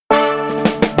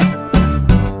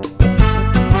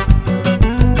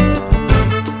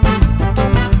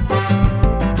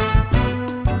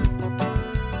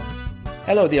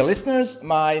Hello, dear listeners.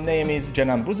 My name is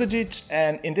Janan Buzagic,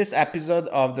 and in this episode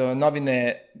of the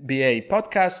Novine BA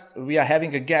podcast, we are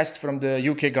having a guest from the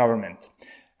UK government.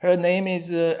 Her name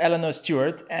is Eleanor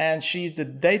Stewart, and she is the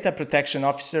Data Protection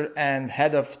Officer and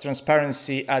Head of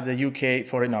Transparency at the UK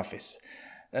Foreign Office.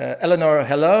 Eleanor,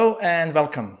 hello and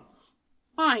welcome.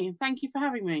 Hi, and thank you for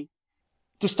having me.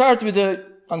 To start with the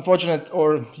unfortunate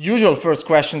or usual first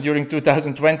question during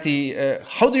 2020,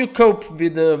 how do you cope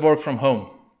with the work from home?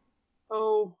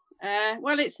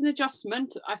 Well, it's an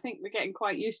adjustment. I think we're getting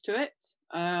quite used to it.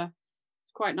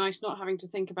 It's quite nice not having to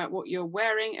think about what you're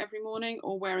wearing every morning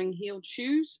or wearing heeled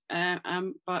shoes.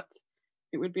 But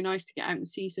it would be nice to get out and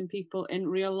see some people in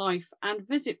real life and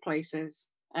visit places.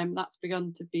 That's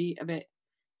begun to be a bit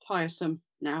tiresome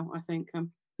now, I think.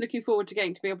 I'm looking forward to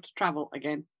getting to be able to travel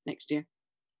again next year.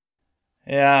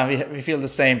 Yeah, we feel the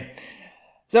same.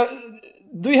 So,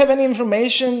 do you have any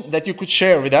information that you could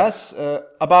share with us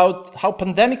about how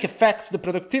pandemic affects the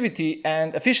productivity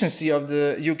and efficiency of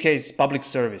the UK's public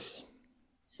service?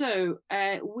 So,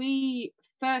 we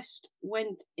first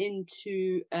went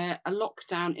into a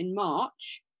lockdown in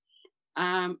March,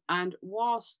 and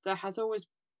whilst there has always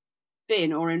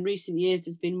been, or in recent years,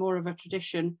 there's been more of a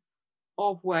tradition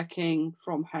of working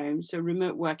from home, so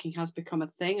remote working has become a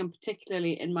thing, and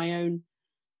particularly in my own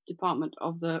department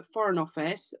of the Foreign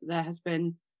Office, there has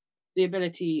been the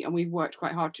ability, and we've worked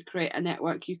quite hard to create a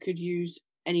network you could use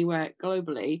anywhere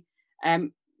globally.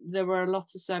 There were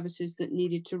lots of services that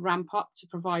needed to ramp up to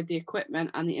provide the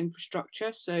equipment and the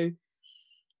infrastructure. So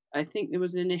I think there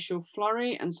was an initial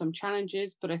flurry and some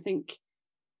challenges, but I think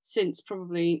since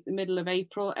probably the middle of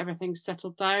April, everything's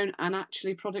settled down, and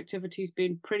actually productivity has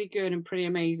been pretty good and pretty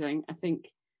amazing. I think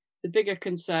the bigger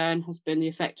concern has been the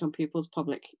effect on people's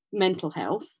public mental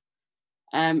health,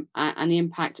 and the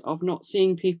impact of not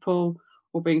seeing people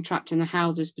or being trapped in the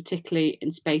houses, particularly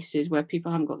in spaces where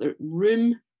people haven't got the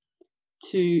room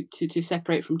to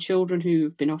separate from children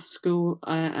who've been off school,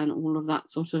 and all of that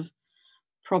sort of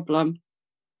problem.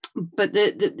 But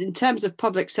in terms of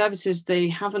public services, they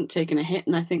haven't taken a hit,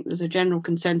 and I think there's a general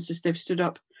consensus they've stood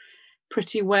up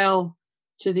pretty well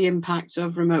to the impacts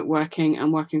of remote working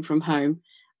and working from home,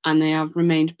 and they have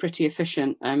remained pretty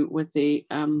efficient, with a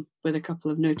couple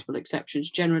of notable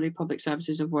exceptions. Generally, public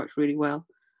services have worked really well.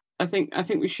 I think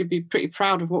we should be pretty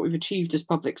proud of what we've achieved as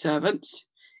public servants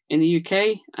in the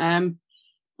UK, and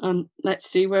let's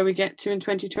see where we get to in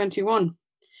 2021.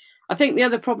 I think the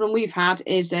other problem we've had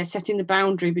is setting the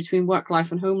boundary between work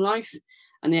life and home life,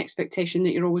 and the expectation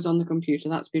that you're always on the computer.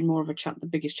 That's been more of the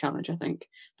biggest challenge, I think,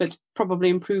 but probably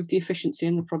improved the efficiency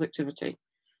and the productivity,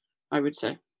 I would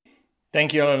say.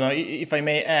 Thank you, Eleanor. If I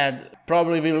may add,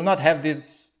 probably we will not have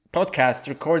this podcast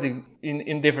recorded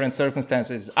in different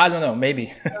circumstances. I don't know,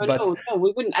 maybe. No,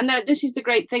 we wouldn't. And this is the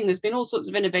great thing. There's been all sorts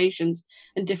of innovations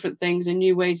and different things and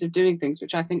new ways of doing things,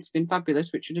 which I think has been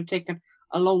fabulous, which would have taken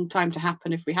a long time to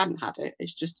happen if we hadn't had it.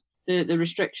 It's just the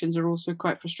restrictions are also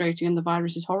quite frustrating, and the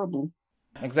virus is horrible.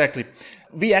 Exactly.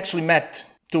 We actually met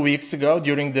 2 weeks ago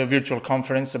during the virtual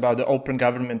conference about the open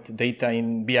government data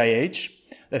in BIH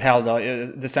that held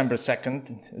December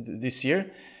 2nd this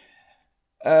year.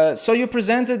 So you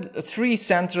presented 3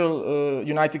 central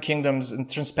United Kingdom's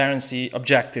transparency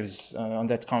objectives on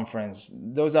that conference.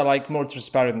 Those are like more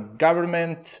transparent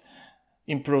government,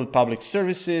 improved public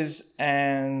services,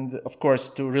 and of course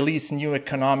to release new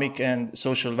economic and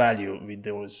social value with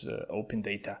those open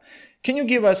data. Can you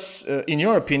give us, in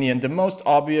your opinion, the most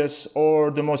obvious or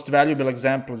the most valuable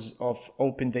examples of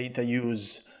open data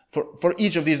use for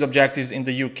each of these objectives in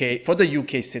the UK, for the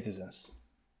UK citizens?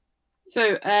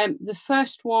 So the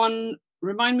first one,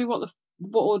 remind me what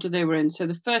order they were in. So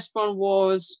the first one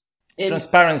was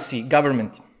transparency,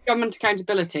 government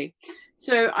accountability.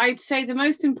 So I'd say the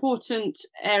most important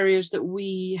areas that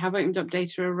we have opened up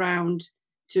data around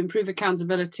to improve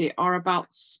accountability are about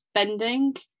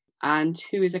spending and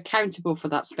who is accountable for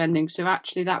that spending. So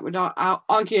actually that would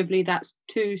arguably that's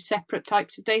 2 separate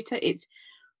types of data. It's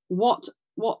what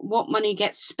money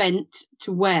gets spent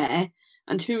to where,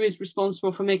 and who is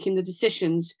responsible for making the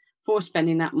decisions for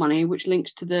spending that money, which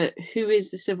links to who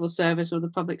is the civil service or the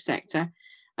public sector,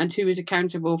 and who is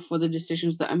accountable for the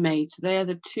decisions that are made. So they are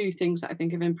the 2 things that I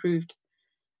think have improved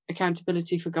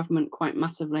accountability for government quite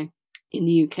massively in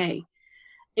the UK.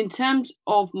 In terms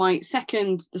of the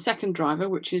second driver,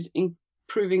 which is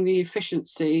improving the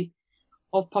efficiency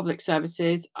of public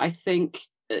services, I think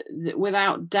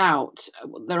without doubt,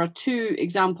 there are 2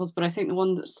 examples, but I think the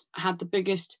one that's had the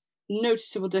biggest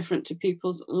noticeable difference to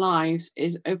people's lives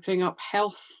is opening up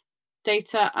health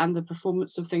data and the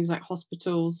performance of things like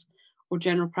hospitals or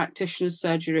general practitioners'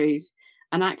 surgeries,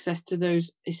 and access to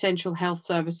those essential health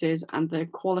services and the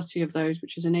quality of those,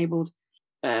 which has enabled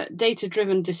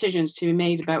data-driven decisions to be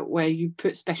made about where you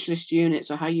put specialist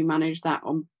units or how you manage that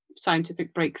on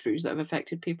scientific breakthroughs that have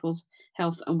affected people's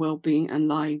health and well-being and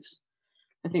lives.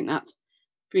 I think that's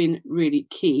been really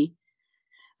key.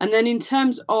 And then in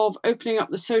terms of opening up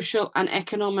the social and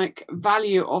economic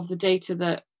value of the data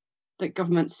that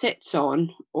government sits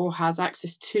on or has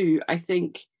access to, I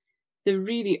think the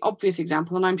really obvious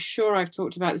example, and I'm sure I've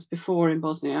talked about this before in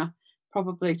Bosnia,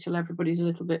 probably till everybody's a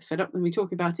little bit fed up when we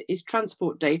talk about it, is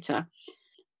transport data,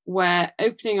 where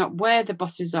opening up where the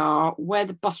buses are, where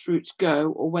the bus routes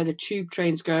go, or where the tube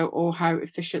trains go, or how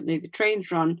efficiently the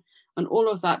trains run, and all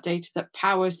of that data that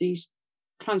powers these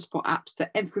transport apps that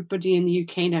everybody in the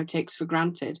UK now takes for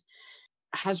granted,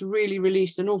 has really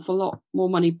released an awful lot more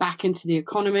money back into the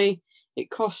economy.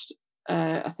 It cost,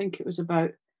 I think it was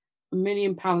about £1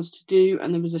 million to do,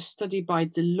 and there was a study by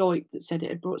Deloitte that said it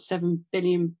had brought £7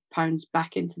 billion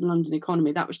back into the London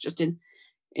economy. That was just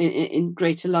in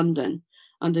Greater London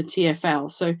under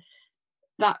TfL. So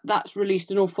that's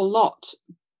released an awful lot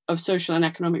of social and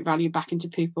economic value back into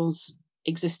people's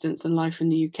existence and life in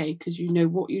the UK, because you know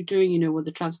what you're doing, you know where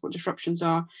the transport disruptions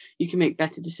are, you can make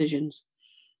better decisions.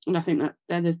 And I think that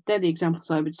they're the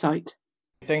examples I would cite.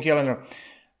 Thank you, Eleanor.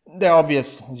 There are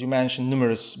obvious, as you mentioned,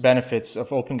 numerous benefits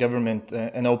of open government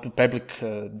and open public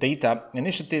data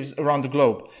initiatives around the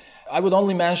globe. I would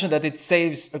only mention that it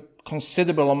saves a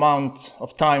considerable amount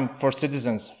of time for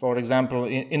citizens. For example,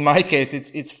 in my case,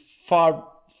 it's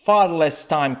far less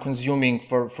time consuming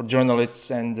for journalists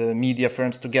and media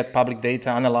firms to get public data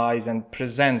analyzed and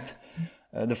present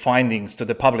the findings to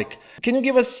the public. Can you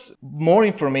give us more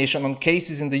information on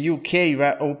cases in the UK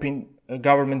where open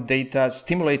government data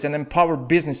stimulates and empower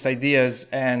business ideas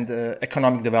and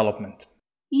economic development?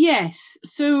 Yes.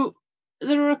 So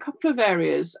there are a couple of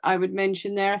areas I would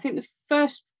mention there. I think the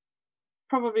first,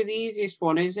 probably the easiest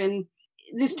one, is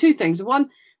there's two things. One,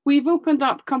 we've opened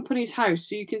up Companies House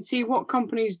so you can see what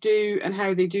companies do and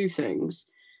how they do things.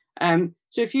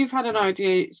 So if you've had an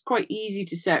idea, it's quite easy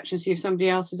to search and see if somebody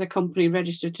else is a company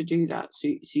registered to do that. So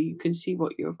you can see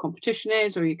what your competition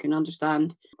is, or you can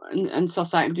understand and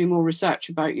suss out and do more research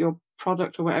about your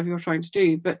product or whatever you're trying to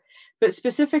do. But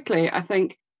specifically, I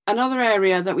think another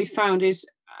area that we found is,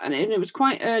 and it was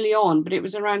quite early on, but it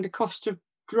was around the cost of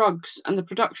drugs and the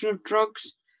production of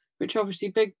drugs, which obviously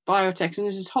big biotechs, and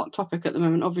this is a hot topic at the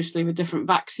moment, obviously, with different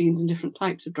vaccines and different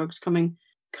types of drugs coming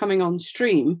on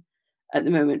stream at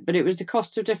the moment. But it was the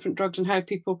cost of different drugs and how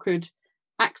people could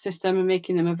access them and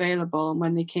making them available, and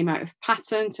when they came out of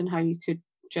patent and how you could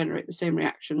generate the same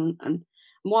reaction. And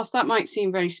whilst that might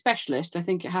seem very specialist, I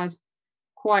think it has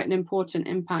quite an important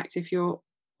impact if you're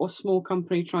a small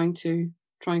company trying to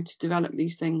develop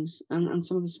these things. And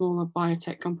some of the smaller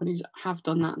biotech companies have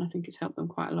done that, and I think it's helped them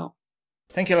quite a lot.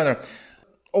 Thank you, Eleanor.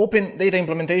 Open data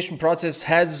implementation process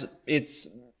has its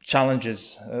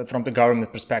challenges from the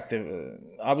government perspective.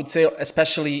 I would say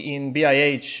especially in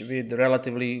BIH with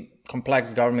relatively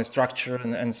complex government structure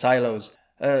and silos.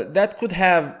 That could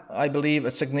have, I believe,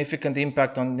 a significant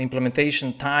impact on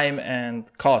implementation time and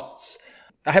costs.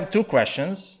 I have two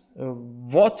questions.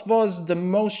 What was the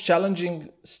most challenging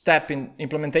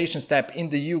implementation step in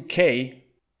the UK?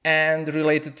 And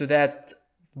related to that,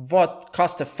 what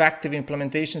cost-effective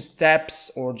implementation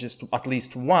steps, or just at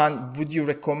least one, would you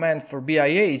recommend for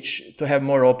BIH to have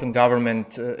more open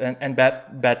government and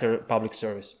better public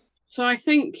service? So I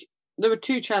think there were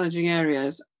two challenging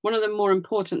areas. One of them more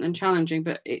important than challenging,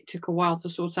 but it took a while to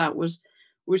sort out, was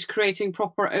creating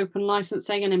proper open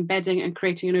licensing and embedding and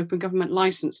creating an open government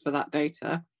license for that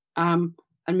data,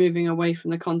 and moving away from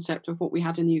the concept of what we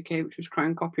had in the UK, which was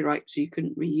Crown copyright. So you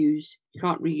can't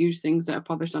reuse things that are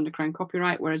published under Crown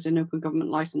copyright, whereas an open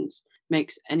government license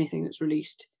makes anything that's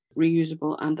released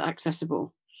reusable and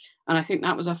accessible. And I think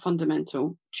that was a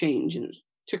fundamental change, and it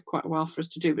took quite a while for us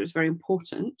to do, but it's very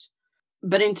important.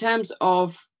 But in terms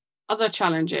of other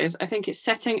challenges, I think it's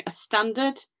setting a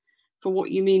standard for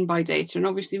what you mean by data. And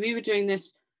obviously we were doing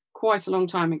this quite a long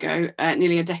time ago,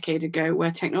 nearly a decade ago, where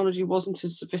technology wasn't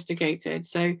as sophisticated.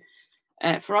 So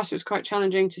for us, it was quite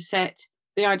challenging to set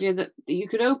the idea that you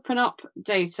could open up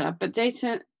data, but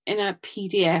data in a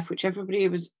PDF, which everybody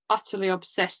was utterly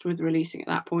obsessed with releasing at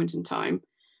that point in time,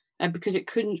 because it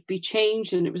couldn't be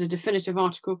changed and it was a definitive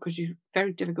article, because you're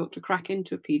very difficult to crack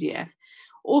into a PDF.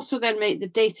 Also then made the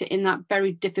data in that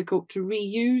very difficult to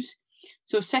reuse.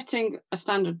 So setting a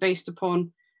standard based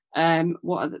upon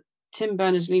what Tim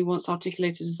Berners-Lee once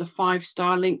articulated as a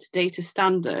 5-star linked data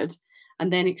standard,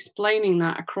 and then explaining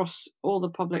that across all the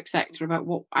public sector about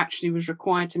what actually was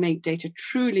required to make data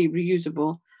truly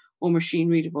reusable or machine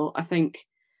readable, I think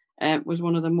was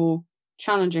one of the more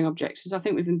challenging objectives. I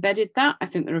think we've embedded that. I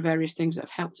think there are various things that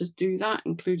have helped us do that,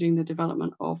 including the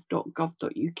development of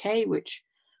 .gov.uk, which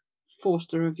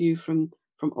forced a review from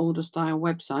older style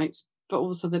websites, but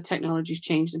also the technology's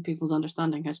changed and people's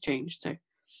understanding has changed.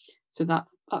 So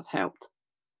that's helped.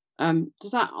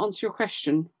 Does that answer your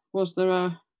question? Was there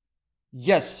a...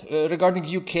 Yes, regarding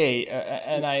UK,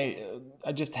 and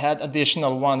I just had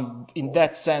additional one in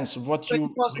that sense. What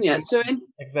you Bosnia. So in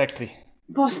exactly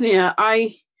Bosnia,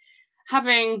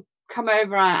 having come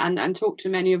over and talked to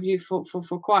many of you for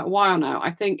quite a while now,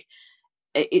 I think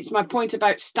it's my point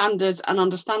about standards and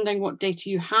understanding what data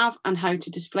you have and how to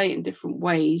display it in different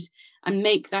ways and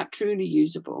make that truly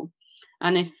usable.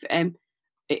 And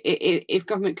if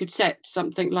government could set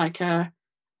something like a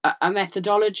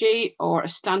methodology or a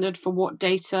standard for what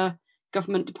data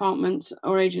government departments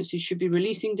or agencies should be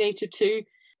releasing data to,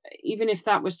 even if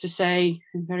that was to say,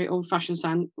 in very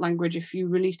old-fashioned language, if you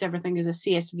released everything as a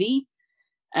CSV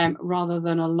rather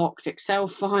than a locked Excel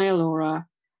file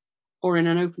or in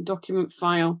an open document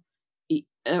file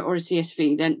or a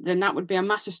CSV, then that would be a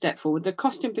massive step forward. The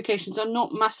cost implications are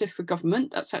not massive for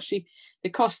government. That's actually, the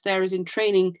cost there is in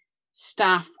training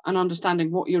staff and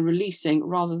understanding what you're releasing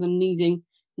rather than needing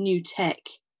new tech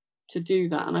to do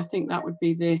that. And I think that would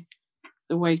be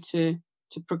the way to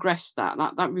progress that.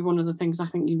 That would be one of the things I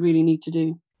think you really need to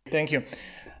do. Thank you.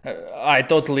 I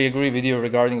totally agree with you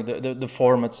regarding the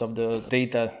formats of the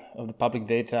data, of the public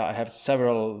data. I have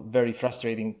several very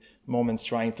frustrating moments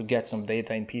trying to get some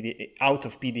data in out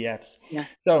of PDFs. Yeah.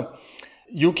 So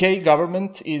UK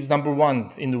government is number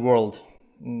one in the world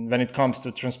when it comes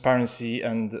to transparency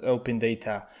and open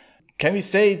data. Can we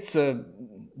say it's a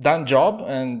done job?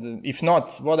 And if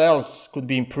not, what else could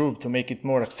be improved to make it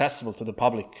more accessible to the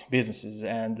public, businesses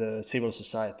and civil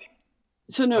society?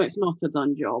 So no, it's not a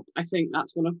done job. I think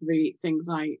that's one of the things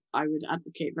I would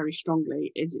advocate very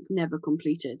strongly is it's never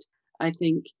completed. I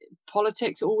think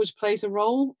politics always plays a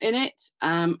role in it,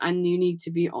 and you need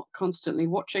to be constantly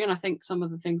watching. And I think some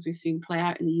of the things we've seen play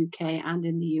out in the UK and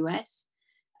in the US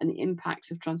and the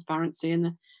impacts of transparency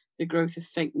and the growth of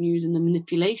fake news and the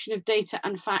manipulation of data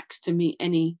and facts to meet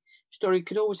any story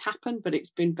could always happen, but it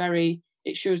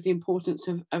shows the importance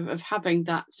of having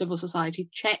that civil society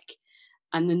check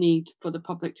and the need for the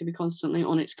public to be constantly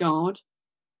on its guard.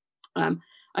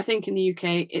 I think in the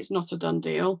UK, it's not a done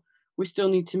deal. We still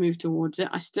need to move towards it.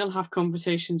 I still have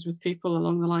conversations with people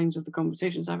along the lines of the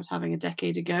conversations I was having a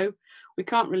decade ago. We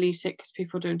can't release it because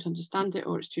people don't understand it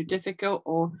or it's too difficult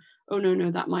or, oh,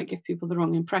 no, that might give people the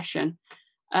wrong impression.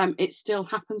 It still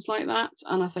happens like that.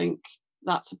 And I think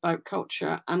that's about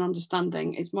culture and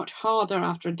understanding. It's much harder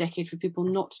after a decade for people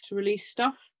not to release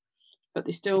stuff, but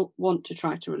they still want to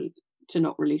try to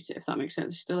not release it, if that makes sense.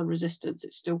 There's still a resistance.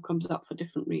 It still comes up for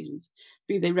different reasons,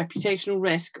 be they reputational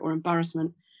risk or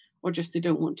embarrassment, or just they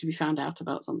don't want to be found out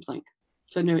about something.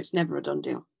 So no, it's never a done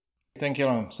deal. Thank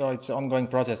you. So it's an ongoing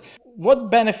process. What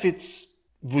benefits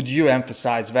would you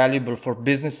emphasize valuable for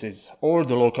businesses or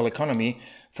the local economy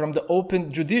from the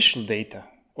open judicial data?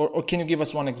 Or can you give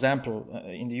us one example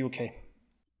in the UK?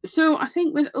 So I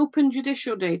think with open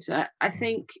judicial data, I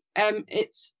think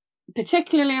it's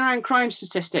particularly around crime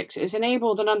statistics, it's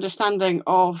enabled an understanding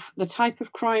of the type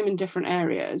of crime in different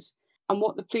areas and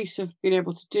what the police have been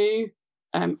able to do.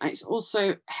 It's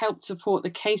also helped support the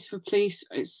case for police.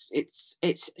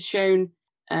 It's shown,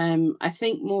 I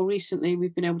think more recently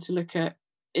we've been able to look at,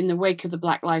 in the wake of the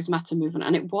Black Lives Matter movement,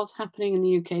 and it was happening in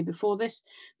the UK before this,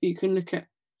 but you can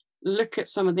look at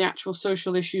some of the actual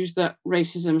social issues that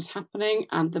racism is happening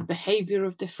and the behaviour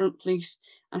of different police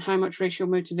and how much racial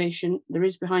motivation there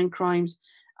is behind crimes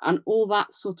and all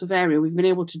that sort of area we've been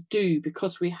able to do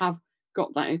because we have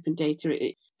got that open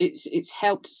data. It's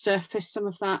helped surface some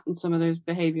of that and some of those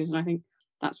behaviours, and I think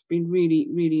that's been really,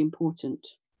 really important.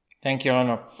 Thank you,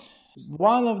 Eleanor.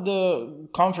 One of the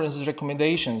conference's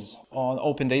recommendations on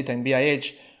open data in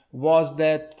BIH was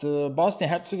that Bosnia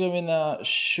and Herzegovina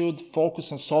should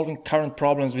focus on solving current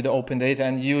problems with the open data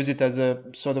and use it as a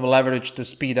sort of leverage to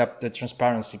speed up the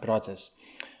transparency process.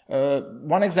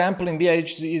 One example in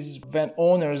BIH is when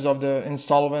owners of the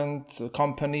insolvent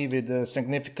company with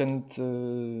significant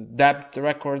debt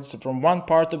records from one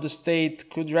part of the state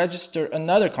could register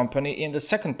another company in the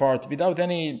second part without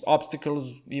any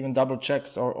obstacles, even double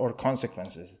checks or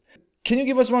consequences. Can you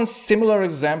give us one similar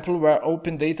example where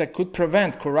open data could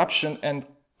prevent corruption and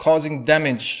causing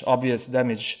obvious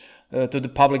damage to the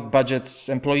public budgets,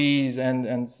 employees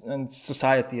and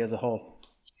society as a whole?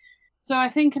 So I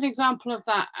think an example of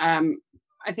that,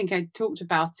 I think I talked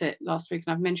about it last week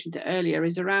and I've mentioned it earlier,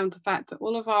 is around the fact that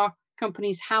all of our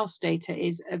company's house data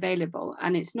is available,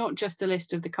 and it's not just a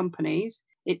list of the companies,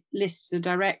 it lists the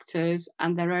directors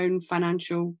and their own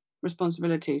financial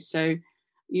responsibilities. So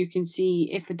you can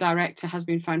see if a director has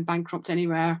been found bankrupt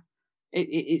anywhere,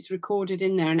 it's recorded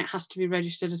in there, and it has to be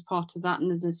registered as part of that, and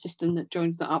there's a system that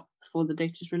joins that up before the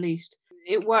data is released.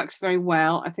 It works very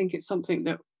well. I think it's something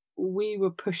that we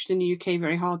were pushed in the UK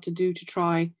very hard to do to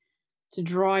try to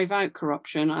drive out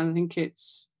corruption. I think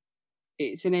it's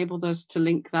enabled us to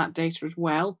link that data as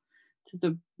well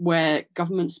to where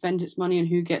government spend its money and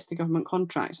who gets the government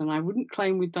contracts. And I wouldn't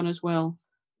claim we've done as well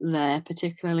there,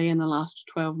 particularly in the last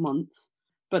 12 months.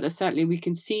 But certainly we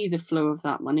can see the flow of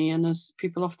that money. And as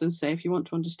people often say, if you want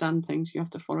to understand things, you have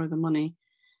to follow the money.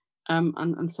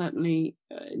 And certainly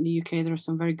in the UK, there are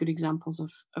some very good examples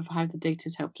of how the data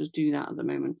has helped us do that at the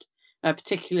moment,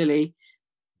 particularly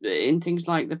in things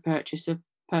like the purchase of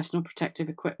personal protective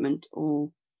equipment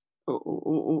or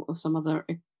some other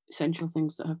essential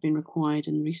things that have been required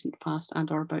in the recent past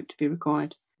and are about to be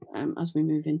required as we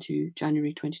move into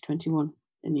January 2021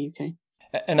 in the UK.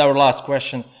 And our last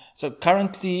question. So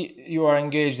currently you are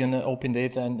engaged in open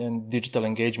data and digital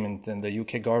engagement in the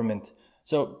UK government.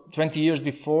 So 20 years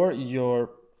before, your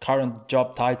current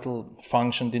job title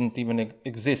function didn't even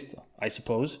exist, I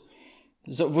suppose.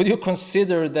 So would you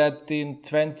consider that in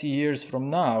 20 years from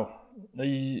now,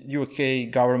 the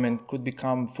UK government could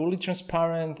become fully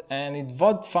transparent, and in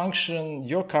what function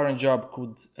your current job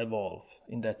could evolve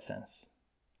in that sense?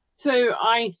 So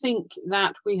I think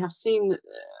that we have seen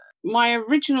my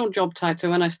original job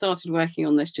title when I started working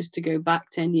on this, just to go back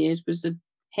 10 years, was the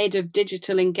head of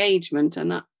digital engagement.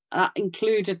 And that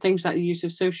included things like the use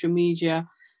of social media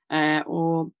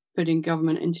or putting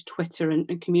government into Twitter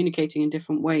and communicating in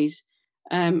different ways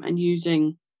and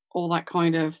using all that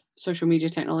kind of social media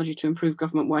technology to improve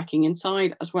government working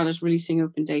inside, as well as releasing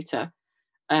open data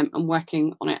and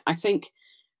working on it. I think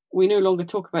we no longer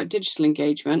talk about digital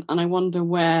engagement, and I wonder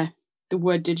where the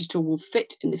word digital will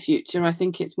fit in the future. I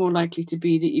think it's more likely to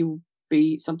be that you will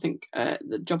be something,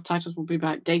 the job titles will be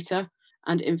about data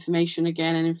and information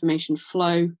again, and information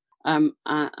flow and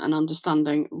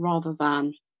understanding, rather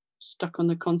than stuck on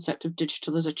the concept of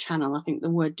digital as a channel. I think the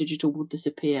word digital will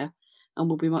disappear and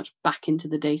we'll be much back into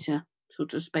the data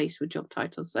sort of space with job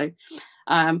titles. So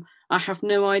I have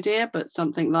no idea, but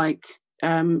something like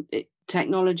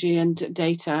technology and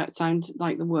data sound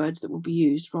like the words that will be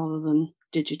used rather than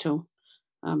digital.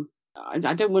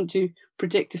 I don't want to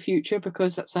predict the future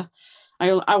because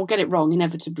I will get it wrong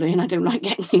inevitably, and I don't like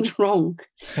getting things wrong.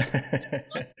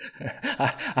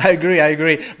 I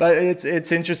agree, but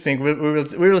it's interesting. We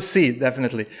will see,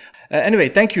 definitely. Anyway,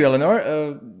 thank you,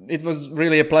 Eleanor. It was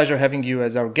really a pleasure having you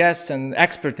as our guest and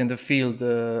expert in the field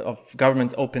of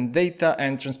government open data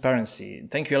and transparency.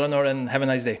 Thank you, Eleanor, and have a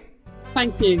nice day.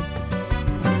 Thank you.